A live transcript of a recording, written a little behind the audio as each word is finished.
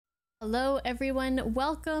Hello everyone,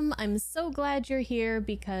 welcome. I'm so glad you're here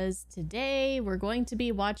because today we're going to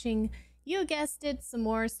be watching, you guessed it, some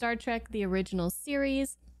more Star Trek the Original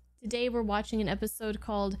Series. Today we're watching an episode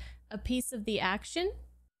called A Piece of the Action,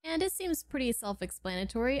 and it seems pretty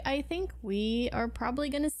self-explanatory. I think we are probably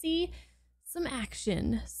going to see some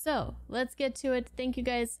action. So let's get to it. Thank you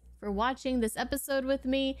guys for watching this episode with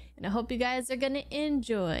me, and I hope you guys are going to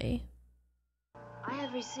enjoy. I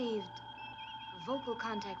have received vocal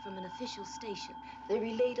contact from an official station. They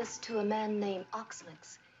relate us to a man named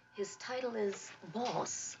Oxmix. His title is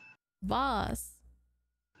Boss. Boss.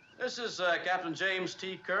 This is Captain James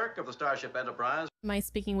T. Kirk of the Starship Enterprise. Am I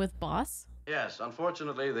speaking with Boss? Yes,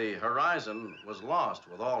 unfortunately, the Horizon was lost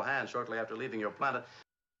with all hands shortly after leaving your planet.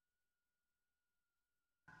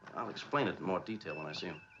 I'll explain it in more detail when I see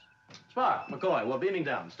him. Spock, McCoy, we're beaming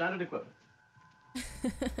down. Standard equipment.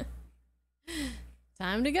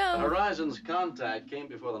 Time to The go. Horizon's contact came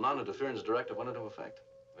before the non-interference directive went into effect.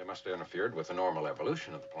 They must have interfered with the normal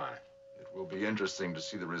evolution of the planet. It will be interesting to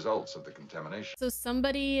see the results of the contamination. So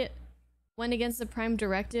somebody went against the Prime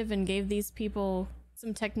Directive and gave these people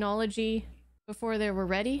some technology before they were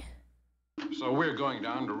ready? So we're going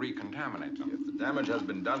down to recontaminate them. If the damage has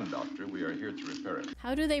been done, Doctor, we are here to repair it.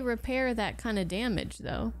 How do they repair that kind of damage,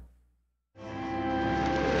 though?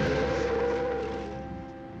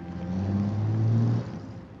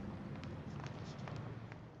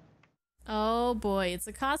 Oh boy, it's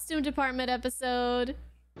a costume department episode.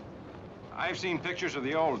 I've seen pictures of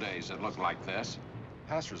the old days that looked like this.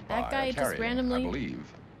 Passers-by That guy are just carrying, randomly- I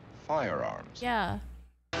believe, firearms. Yeah.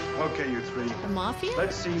 Okay, you three. The Mafia?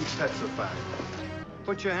 Let's see you petrified.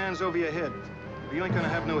 Put your hands over your head. You ain't gonna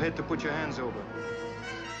have no head to put your hands over.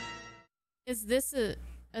 Is this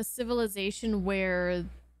a civilization where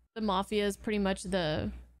the Mafia is pretty much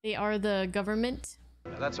they are the government?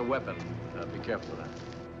 Now, that's a weapon. Be careful of that.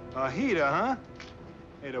 A heater, huh?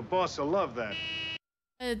 Hey, the boss will love that.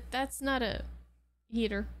 That's not a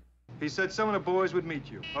heater. He said some of the boys would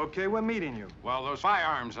meet you. Okay, we're meeting you. Well, those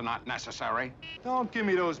firearms are not necessary. Don't give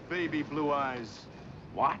me those baby blue eyes.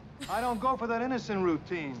 What? I don't go for that innocent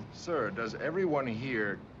routine. Sir, does everyone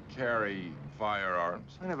here carry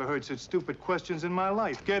firearms? I never heard such stupid questions in my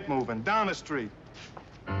life. Get moving. Down the street.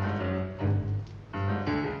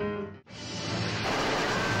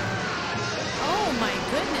 Oh my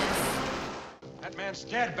goodness. That man's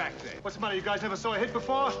dead back there. What's the matter? You guys never saw a hit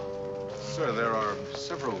before? Sir, there are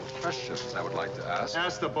several questions I would like to ask.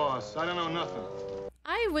 Ask the boss. I don't know nothing.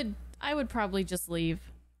 I would probably just leave.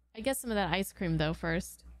 I guess some of that ice cream though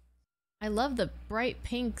first. I love the bright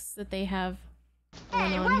pinks that they have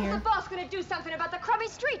going Hey, on when's here. the boss gonna do something about the crummy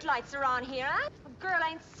streetlights around here, huh? A girl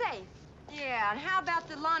ain't safe. Yeah, and how about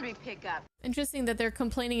the laundry pickup? Interesting that they're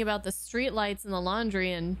complaining about the street lights and the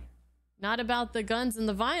laundry and not about the guns and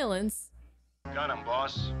the violence. Got him,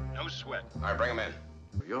 boss. No sweat. All right, bring him in.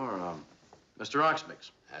 You're, Mr.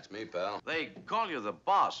 Oxmix. That's me, pal. They call you the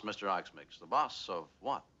boss, Mr. Oxmix. The boss of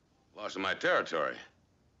what? Lost in my territory.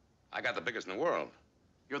 I got the biggest in the world.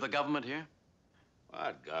 You're the government here?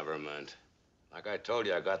 What government? Like I told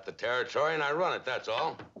you, I got the territory and I run it, that's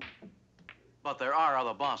all. But there are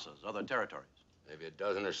other bosses, other territories. Maybe a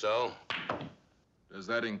dozen or so. Does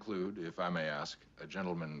that include, if I may ask, a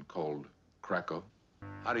gentleman called Krakow?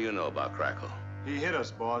 How do you know about Crackle? He hit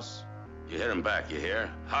us, boss. You hit him back, you hear?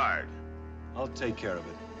 Hard. I'll take care of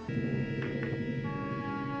it.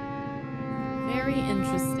 Very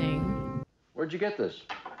interesting. Where'd you get this?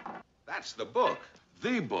 That's the book.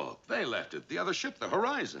 The book. They left it. The other ship, the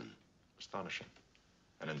Horizon. Astonishing.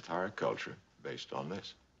 An entire culture based on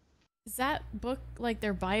this. Is that book like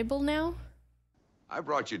their Bible now? I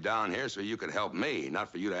brought you down here so you could help me,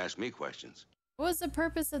 not for you to ask me questions. What was the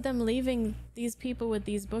purpose of them leaving these people with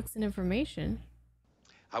these books and information?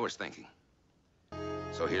 I was thinking.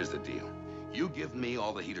 So here's the deal. You give me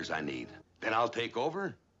all the heaters I need. Then I'll take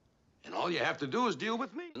over. And all you have to do is deal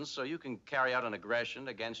with me. So you can carry out an aggression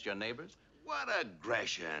against your neighbors? What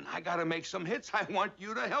aggression? I gotta make some hits. I want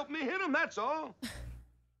you to help me hit them, that's all.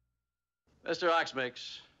 Mr.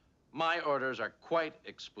 Oxmix, my orders are quite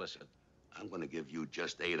explicit. I'm gonna give you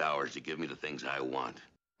just 8 hours to give me the things I want.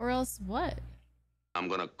 Or else what? I'm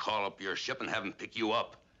gonna call up your ship and have them pick you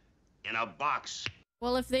up. In a box.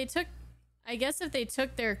 Well, I guess if they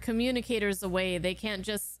took their communicators away, they can't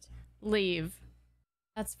just leave.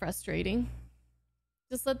 That's frustrating.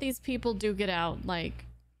 Just let these people duke it out. Like,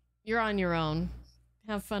 you're on your own.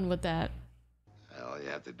 Have fun with that. All you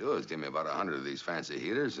have to do is give me about 100 of these fancy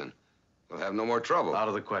heaters and we'll have no more trouble. Out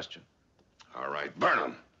of the question. All right, burn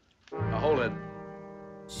them. Now hold it.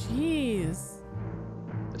 Jeez.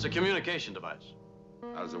 It's a communication device.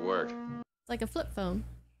 How does it work? It's like a flip phone.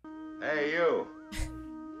 Hey, you.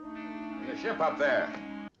 In the ship up there.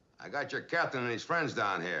 I got your captain and his friends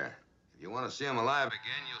down here. If you want to see them alive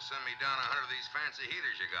again, you'll send me down 100 of these fancy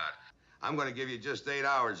heaters you got. I'm going to give you just 8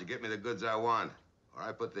 hours to get me the goods I want, or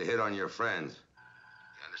I put the hit on your friends.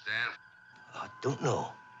 You understand? I don't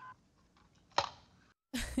know.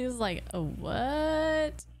 He's like, oh,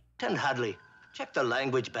 what? Lieutenant Hadley, check the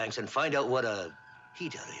language banks and find out what a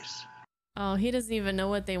heater is. Oh, he doesn't even know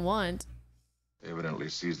what they want. They evidently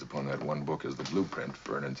seized upon that one book as the blueprint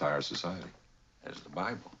for an entire society. As the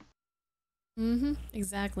Bible. Mm-hmm,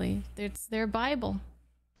 exactly. It's their Bible.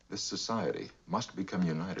 This society must become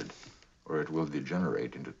united, or it will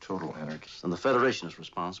degenerate into total anarchy. And the Federation is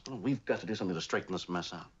responsible. We've got to do something to straighten this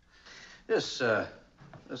mess out. This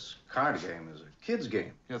card game is a kid's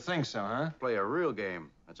game. You think so, huh? Play a real game.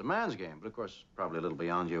 It's a man's game, but of course, probably a little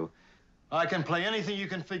beyond you. I can play anything you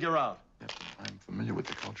can figure out. Captain, I'm familiar with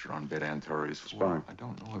the culture on Bed Antares 4. Fine. I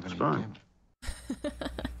don't know of any Fine. game.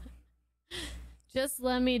 Just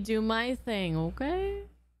let me do my thing, okay?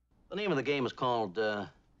 The name of the game is called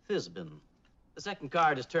Fizbin. The second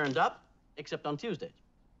card is turned up, except on Tuesdays.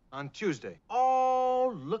 On Tuesday.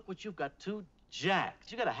 Oh, look what you've got, 2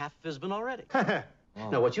 jacks. You got a half Fizbin already.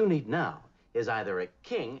 Now, what you need now is either a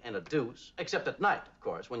king and a deuce, except at night, of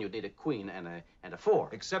course, when you need a queen and a 4.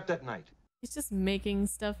 Except at night. He's just making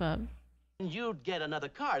stuff up. And you'd get another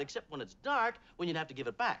card, except when it's dark, when you'd have to give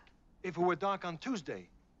it back. If it were dark on Tuesday.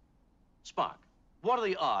 Spock, what are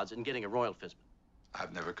the odds in getting a royal Fizbin?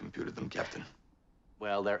 I've never computed them, Captain.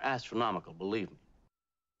 Well, they're astronomical, believe me.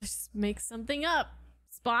 Just make something up,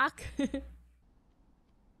 Spock.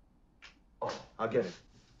 Oh, I'll get it.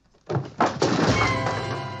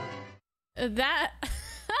 That...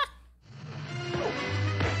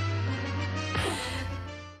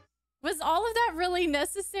 Was all of that really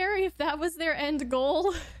necessary if that was their end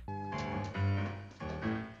goal?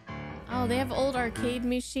 Oh, they have old arcade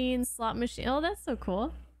machines, slot machine. Oh, that's so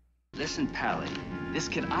cool. Listen, Pally, this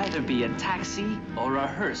could either be a taxi or a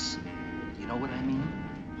hearse. You know what I mean?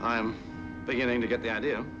 I'm beginning to get the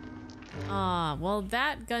idea. Ah, well,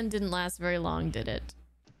 that gun didn't last very long, did it?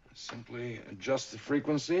 Simply adjust the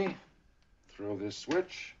frequency, throw this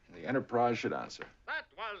switch, and the Enterprise should answer. That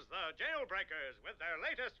was the Jailbreakers with their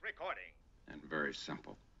latest recording. And very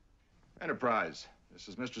simple. Enterprise, this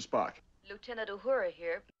is Mr. Spock. Lieutenant Uhura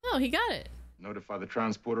here. Oh, he got it. Notify the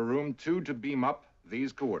transporter room 2 to beam up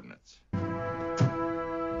these coordinates.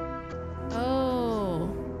 Oh,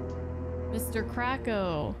 Mr.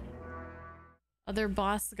 Krakow. Other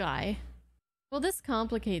boss guy. Well, this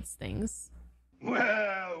complicates things.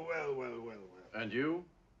 Well. And you?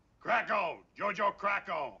 Krakow, Jojo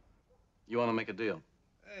Krakow. You want to make a deal?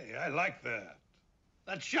 Hey, I like that.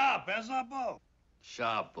 That's sharp, eh, Zappo?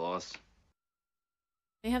 Sharp, boss.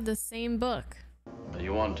 They have the same book.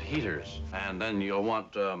 You want heaters, and then you'll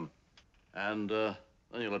want, then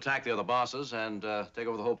you'll attack the other bosses and take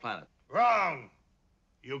over the whole planet. Wrong.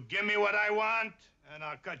 You give me what I want, and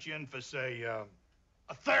I'll cut you in for, say, a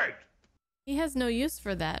third. He has no use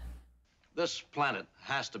for that. This planet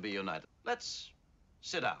has to be united. Let's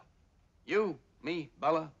sit down. You, me,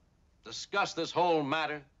 Bella, discuss this whole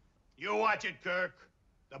matter. You watch it, Kirk.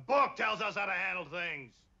 The book tells us how to handle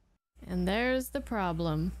things. And there's the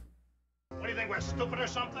problem. What do you think, we're stupid or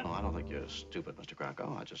something? Oh, I don't think you're stupid, Mr.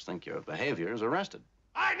 Krakow. I just think your behavior is arrested.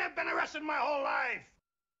 I've never been arrested my whole life.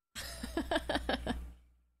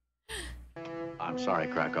 I'm sorry,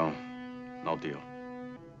 Krakow. No deal.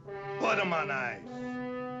 Put 'em on ice.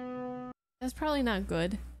 That's probably not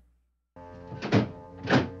good.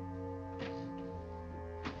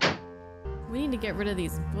 We need to get rid of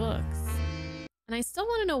these books. And I still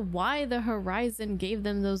want to know why the Horizon gave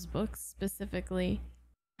them those books specifically.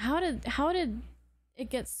 How did it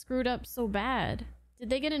get screwed up so bad? Did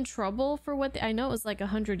they get in trouble for what I know it was like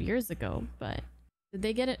 100 years ago, but did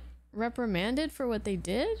they get it reprimanded for what they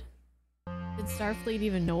did? Did Starfleet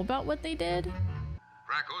even know about what they did?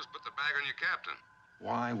 Krakow's put the bag on your captain.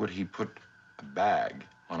 Why would he put a bag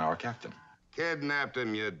on our captain? Kidnapped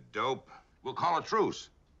him, you dope. We'll call a truce.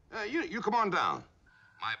 You come on down.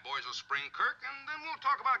 My boys will spring Kirk, and then we'll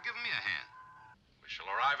talk about giving me a hand. We shall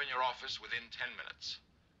arrive in your office within 10 minutes.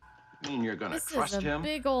 You mean you're gonna This trust is a him?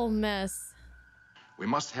 big old mess. We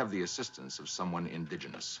must have the assistance of someone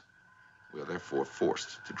indigenous. We are therefore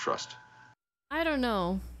forced to trust. I don't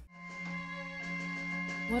know.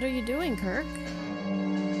 What are you doing, Kirk?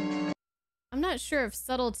 I'm not sure if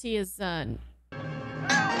subtlety is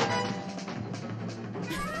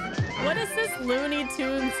What is this Looney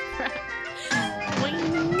Tunes crap?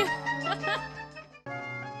 Boing.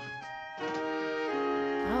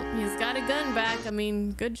 Well, he's got a gun back. I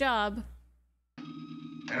mean, good job.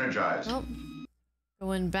 Energized. Oh,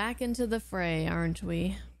 going back into the fray, aren't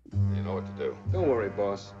we? You know what to do. Don't worry,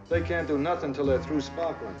 boss. They can't do nothing till they're through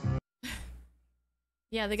sparkling.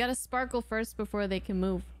 Yeah, they gotta sparkle first before they can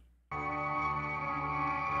move.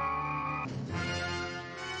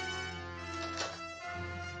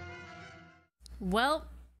 Well,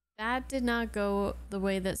 that did not go the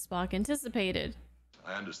way that Spock anticipated.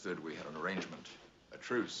 I understood we had an arrangement. A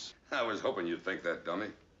truce. I was hoping you'd think that, dummy.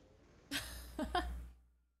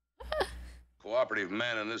 Cooperative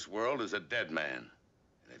man in this world is a dead man.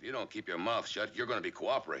 And if you don't keep your mouth shut, you're going to be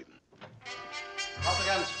cooperating. Drop the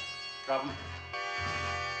guns. Drop them.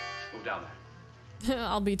 Move down there.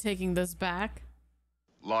 I'll be taking this back.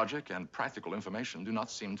 Logic and practical information do not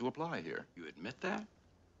seem to apply here. You admit that?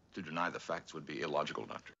 To deny the facts would be illogical,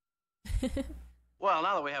 Doctor. Well,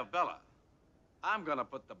 now that we have Bella, I'm gonna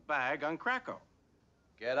put the bag on Krakow.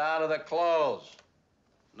 Get out of the clothes.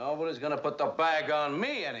 Nobody's gonna put the bag on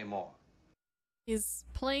me anymore. He's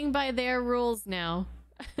playing by their rules now.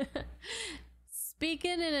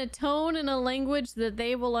 Speaking in a tone and a language that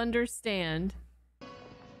they will understand.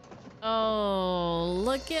 Oh,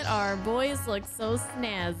 look at our boys look so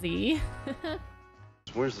snazzy.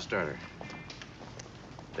 Where's the starter?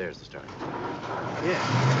 There's the starter.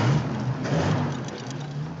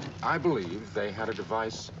 I believe they had a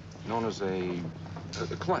device known as a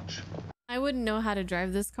clutch. I wouldn't know how to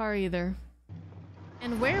drive this car either.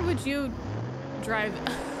 And where would you drive?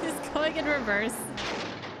 He's going in reverse.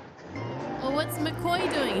 Well, what's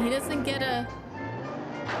McCoy doing? He doesn't get a...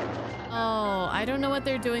 Oh, I don't know what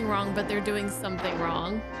they're doing wrong, but they're doing something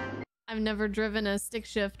wrong. I've never driven a stick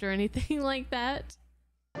shift or anything like that.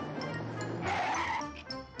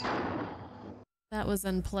 That was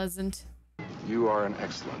unpleasant. You are an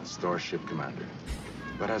excellent starship commander.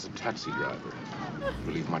 But as a taxi driver,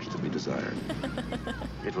 you leave much to be desired.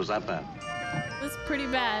 It was that bad. It was pretty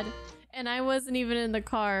bad. And I wasn't even in the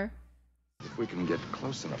car. If we can get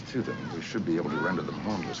close enough to them, we should be able to render them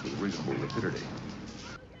harmless with reasonable rapidity.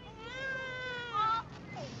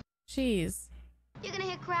 Jeez. You're gonna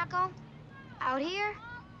hit Krakow? Out here?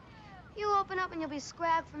 You open up and you'll be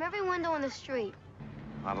scragged from every window in the street.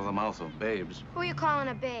 Out of the mouth of babes. Who are you calling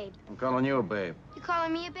a babe? I'm calling you a babe. You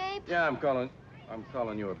calling me a babe? Yeah, I'm calling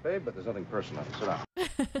you a babe, but there's nothing personal. Sit down.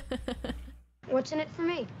 What's in it for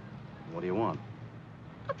me? What do you want?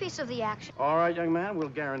 A piece of the action. All right, young man, we'll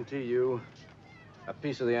guarantee you a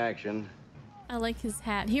piece of the action. I like his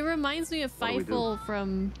hat. He reminds me of What do we do? Feifel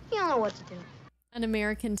from You don't know what to do. An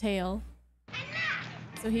American Tale.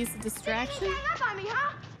 So he's a distraction? You hang up on me,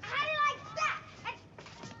 huh? How do you like that?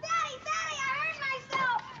 Daddy, I hurt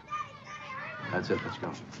myself. Daddy, I hurt myself. That's it, let's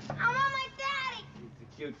go. I want my daddy. He's a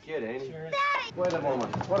cute kid, ain't he? Daddy. Wait a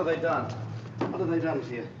moment. What have they done? What have they done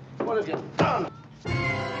to you? What have you done?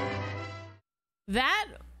 That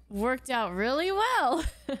worked out really well.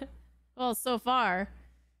 Well, so far.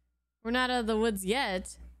 We're not out of the woods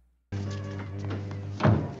yet.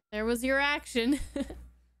 There was your action.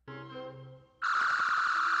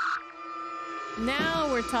 Now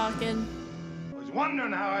we're talking. I was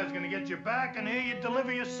wondering how I was gonna get you back, and here you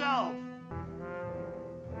deliver yourself.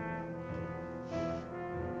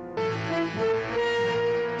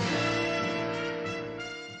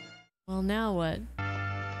 Well, now what?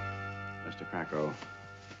 Mr. Krakow,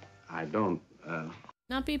 I don't,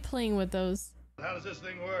 Not be playing with those. How does this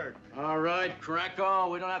thing work? All right, Krakow,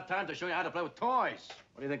 we don't have time to show you how to play with toys.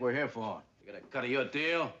 What do you think we're here for? You got a cut of your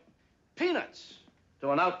deal? Peanuts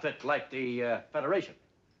to an outfit like the Federation.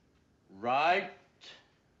 Right?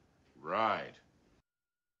 Right.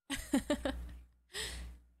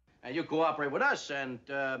 And you cooperate with us, and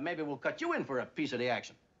maybe we'll cut you in for a piece of the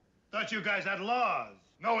action. Thought you guys had laws.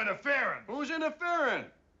 No interference. Who's interfering?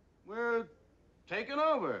 We're taking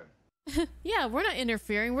over. Yeah, we're not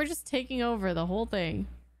interfering. We're just taking over the whole thing.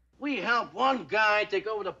 We help one guy take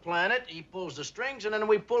over the planet, he pulls the strings, and then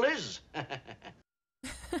we pull his.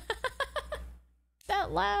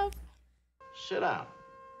 That laugh. Sit down.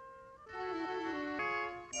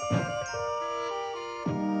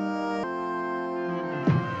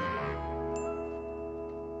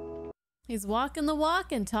 He's walking the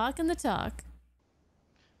walk and talking the talk.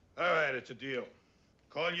 All right, it's a deal.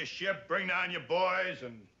 Call your ship, bring down your boys,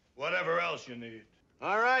 and whatever else you need.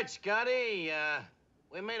 All right, Scotty,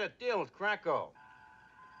 we made a deal with Krakow.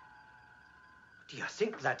 Do you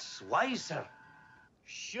think that's wise, sir?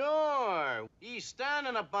 Sure. He's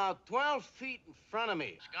standing about 12 feet in front of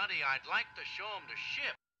me. Scotty, I'd like to show him the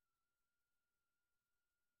ship.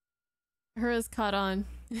 Her is caught on.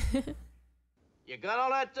 You got all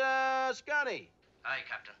that, Scotty? Aye,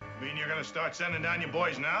 Captain. Mean you're gonna start sending down your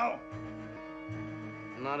boys now?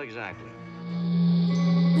 Not exactly.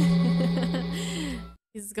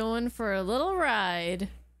 He's going for a little ride.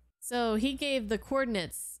 So he gave the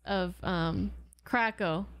coordinates of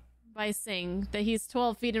Krakow by saying that he's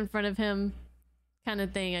 12 feet in front of him, kind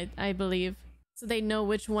of thing, I believe. So they know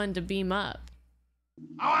which one to beam up.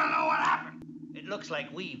 I want to know what happened. It looks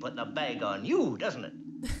like we put the bag on you, doesn't it?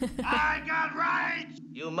 I got rights!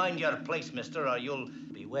 You mind your place, mister, or you'll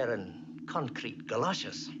be wearing concrete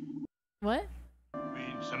galoshes. What? You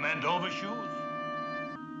mean cement overshoes?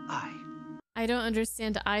 Aye. I don't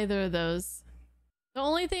understand either of those. The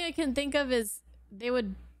only thing I can think of is they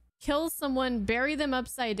would kill someone, bury them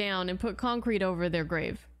upside down, and put concrete over their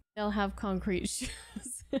grave. They'll have concrete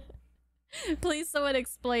shoes. Please, someone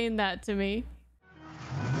explain that to me.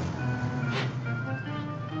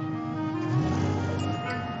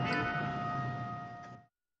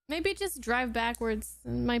 Maybe just drive backwards.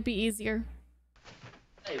 It might be easier.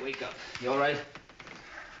 Hey, wake up. You all right?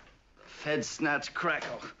 The feds snatched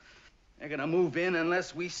Krakow. They're gonna move in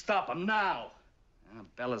unless we stop them now.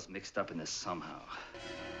 Bella's mixed up in this somehow.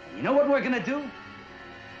 And you know what we're gonna do?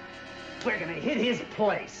 We're gonna hit his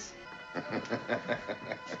place.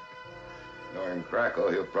 Knowing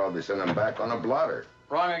Krakow, he'll probably send him back on a blotter.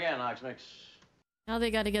 Wrong again, Oxmix. Now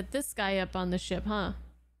they gotta get this guy up on the ship, huh?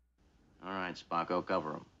 All right, Spocko,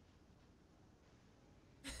 cover him.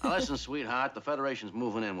 Now listen, sweetheart, the Federation's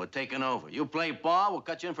moving in. We're taking over. You play ball, we'll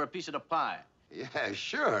cut you in for a piece of the pie. Yeah,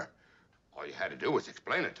 sure. All you had to do was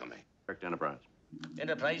explain it to me. Correct Enterprise.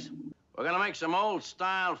 Enterprise? We're gonna make some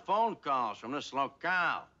old-style phone calls from this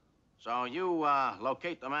locale. So you,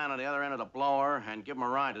 locate the man on the other end of the blower and give him a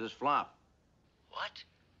ride to this flop. What?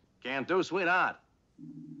 Can do, sweetheart.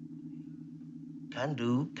 Can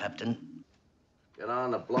do, Captain. Get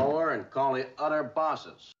on the blower and call the other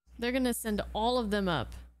bosses. They're gonna send all of them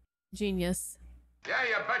up. Genius. Yeah,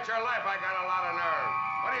 you bet your life I got a lot of nerve.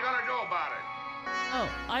 What are you gonna do about it? Oh,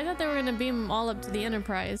 I thought they were gonna beam them all up to the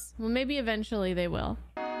Enterprise. Well, maybe eventually they will.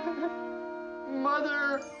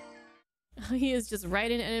 Mother! He is just right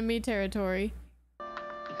in enemy territory.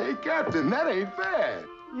 Hey, Captain, that ain't fair.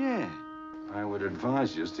 Yeah. I would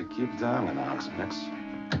advise you to keep dialing, Oxmix.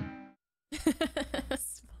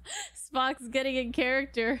 Spock's getting in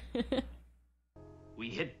character. We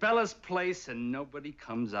hit Bella's place and nobody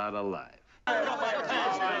comes out alive. I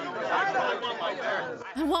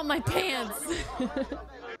want my pants.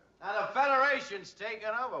 Now, the Federation's taking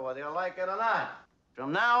over, whether you like it or not.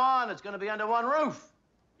 From now on, it's gonna be under one roof.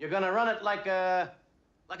 You're gonna run it like a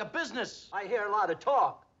business. I hear a lot of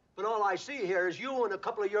talk, but all I see here is you and a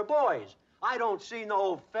couple of your boys. I don't see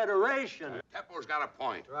no Federation. Teppo's got a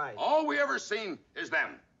point. Right. All we ever seen is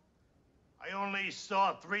them. I only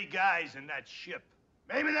saw 3 guys in that ship.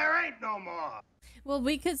 Maybe there ain't no more. Well,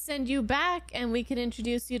 we could send you back and we could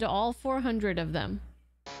introduce you to all 400 of them.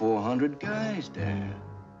 400 guys, Dad.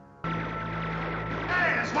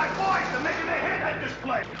 Hey, it's my boys. They're making a hit at this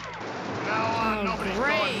place. From now on, nobody's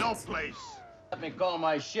going no place. Let me call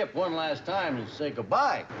my ship one last time and say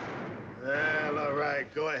goodbye. Well, all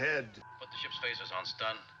right, go ahead. Put the ship's phasers on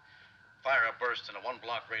stun. Fire a burst in a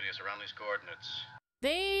 1-block radius around these coordinates.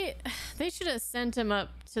 They should have sent him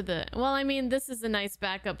up to the... Well, I mean, this is a nice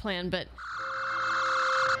backup plan, but...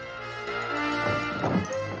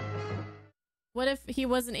 What if he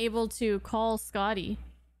wasn't able to call Scotty?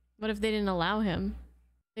 What if they didn't allow him?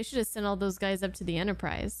 They should have sent all those guys up to the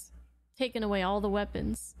Enterprise. Taken away all the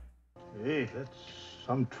weapons. Hey, that's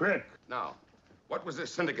some trick. Now, what was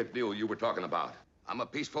this syndicate deal you were talking about? I'm a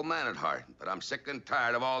peaceful man at heart, but I'm sick and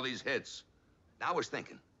tired of all these hits. Now I was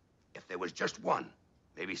thinking, if there was just one,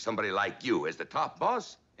 maybe somebody like you as the top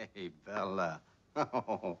boss? Hey, Bella.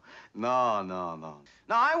 Oh, no. No,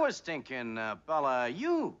 I was thinking, Bella,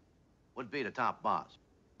 you would be the top boss.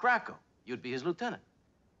 Krakow, you'd be his lieutenant.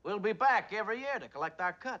 We'll be back every year to collect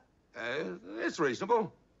our cut. It's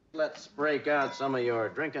reasonable. Let's break out some of your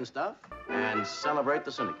drinking stuff and celebrate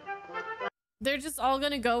the syndicate. They're just all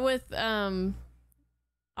gonna go with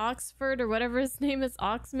Oxford or whatever his name is,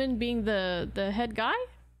 Oxman, being the head guy?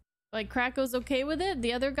 Like, Krakow's okay with it?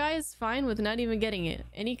 The other guy is fine with not even getting it.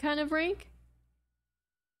 Any kind of rank?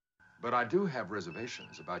 But I do have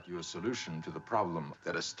reservations about your solution to the problem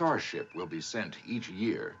that a starship will be sent each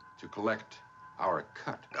year to collect our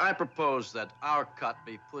cut. I propose that our cut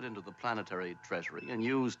be put into the planetary treasury and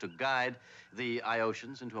used to guide the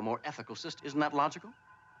Iosians into a more ethical system. Isn't that logical?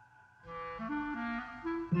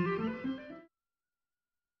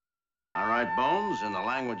 All right, Bones, in the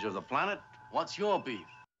language of the planet, what's your beef?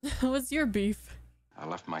 What's your beef? I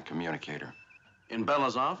left my communicator. In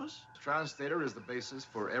Bella's office? The translator is the basis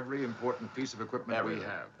for every important piece of equipment we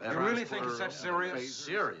have. You really think it's that serious?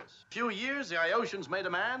 Serious. Few years, the Iosians made a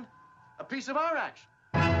man a piece of our action.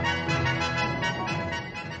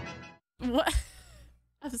 What?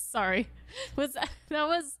 I'm sorry. That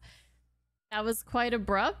was quite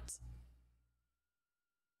abrupt?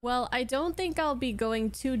 Well, I don't think I'll be going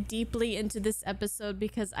too deeply into this episode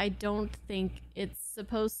because I don't think it's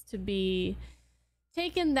supposed to be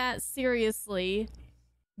taken that seriously.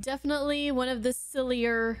 Definitely one of the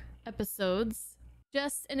sillier episodes.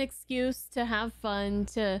 Just an excuse to have fun,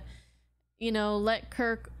 to, you know, let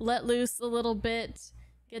Kirk let loose a little bit,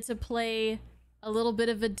 get to play a little bit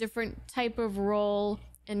of a different type of role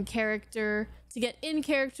and character, to get in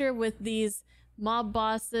character with these mob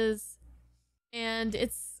bosses. And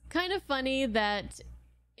it's kind of funny that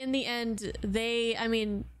in the end, I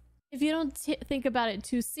mean, if you don't think about it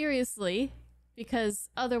too seriously, because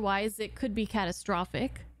otherwise it could be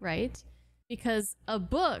catastrophic, right? Because a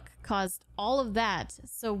book caused all of that.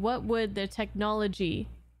 So what would the technology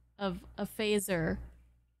of a phaser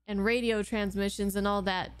and radio transmissions and all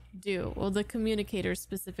that do? Well, the communicators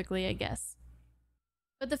specifically, I guess.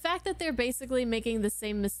 But the fact that they're basically making the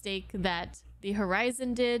same mistake that the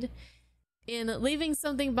Horizon did in leaving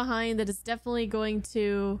something behind that is definitely going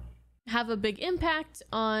to have a big impact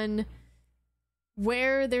on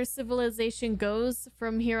where their civilization goes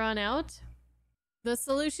from here on out. The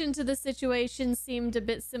solution to the situation seemed a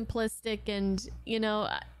bit simplistic, and, you know,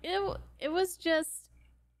 it was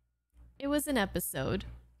an episode.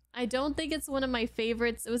 I don't think it's one of my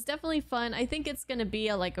favorites. It was definitely fun. I think it's gonna be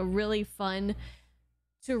a really fun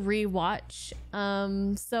to rewatch.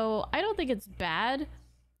 So I don't think it's bad.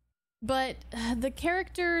 But the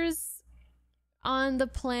characters on the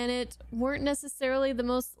planet weren't necessarily the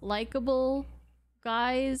most likable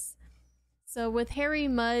guys. So with Harry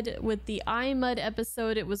Mudd, with the I Mudd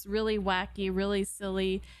episode, it was really wacky, really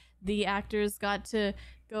silly. The actors got to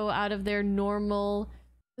go out of their normal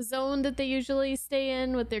zone that they usually stay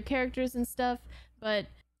in with their characters and stuff. But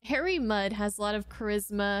Harry Mudd has a lot of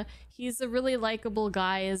charisma. He's a really likable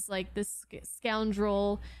guy, is like this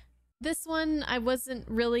scoundrel. This one, I wasn't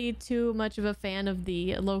really too much of a fan of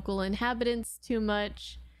the local inhabitants too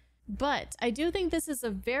much, but I do think this is a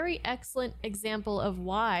very excellent example of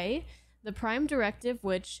why the Prime Directive,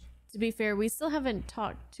 which, to be fair, we still haven't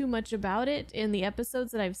talked too much about it in the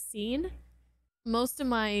episodes that I've seen. Most of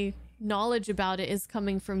my knowledge about it is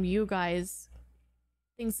coming from you guys,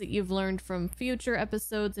 things that you've learned from future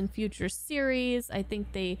episodes and future series. I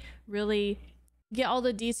think they really get all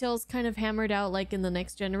the details kind of hammered out, like in the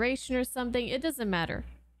Next Generation or something. It doesn't matter.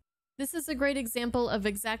 This is a great example of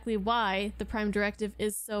exactly why the Prime Directive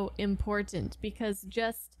is so important, because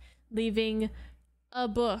just leaving a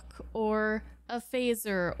book or a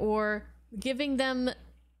phaser or giving them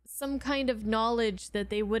some kind of knowledge that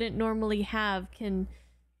they wouldn't normally have can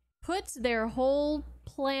put their whole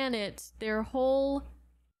planet, their whole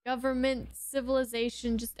government,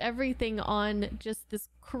 civilization, just everything on just this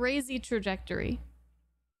crazy trajectory.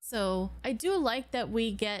 So I do like that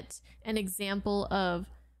we get an example of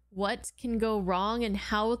what can go wrong and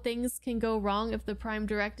how things can go wrong if the Prime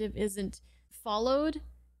Directive isn't followed,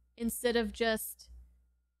 instead of just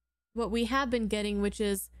what we have been getting, which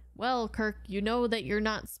is, well, Kirk, you know that you're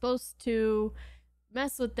not supposed to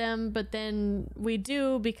mess with them, but then we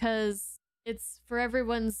do because it's for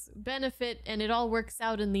everyone's benefit and it all works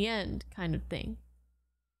out in the end, kind of thing.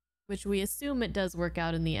 Which we assume it does work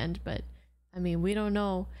out in the end, but I mean, we don't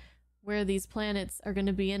know where these planets are going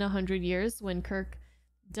to be in 100 years when Kirk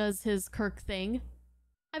does his Kirk thing.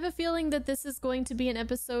 I have a feeling that this is going to be an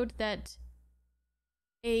episode that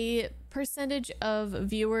a percentage of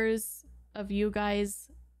viewers, of you guys,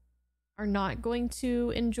 are not going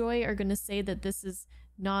to enjoy, are going to say that this is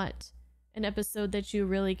not an episode that you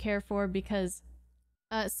really care for, because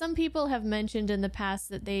some people have mentioned in the past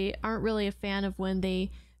that they aren't really a fan of when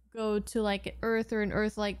they go to like Earth or an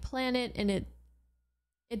Earth-like planet and it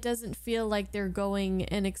doesn't feel like they're going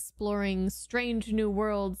and exploring strange new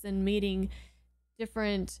worlds and meeting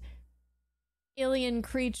different alien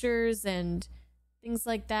creatures and things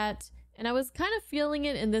like that. And I was kind of feeling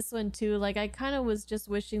it in this one too. Like, I kind of was just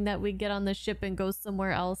wishing that we'd get on the ship and go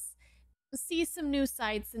somewhere else, see some new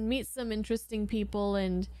sights and meet some interesting people.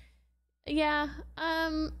 And yeah,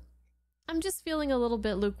 I'm just feeling a little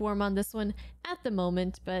bit lukewarm on this one at the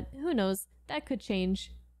moment, but who knows, that could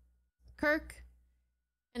change. Kirk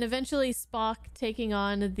and eventually Spock taking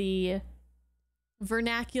on the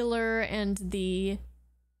vernacular and the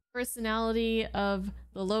personality of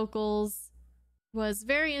the locals was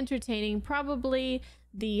very entertaining, probably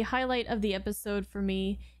the highlight of the episode for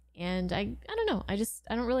me. And I don't know, I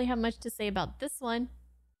don't really have much to say about this one.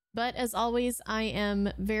 But as always, I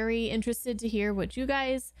am very interested to hear what you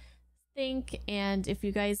guys think, and if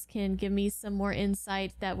you guys can give me some more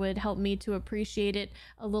insight, that would help me to appreciate it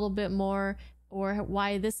a little bit more, or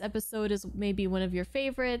why this episode is maybe one of your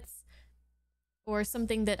favorites, or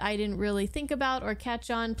something that I didn't really think about or catch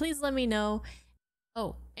on. Please let me know.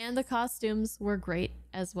 Oh, and the costumes were great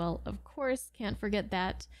as well, of course, can't forget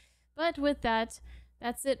that. But with that,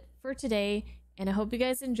 that's it for today, and I hope you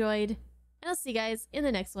guys enjoyed, and I'll see you guys in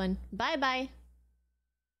the next one. Bye bye.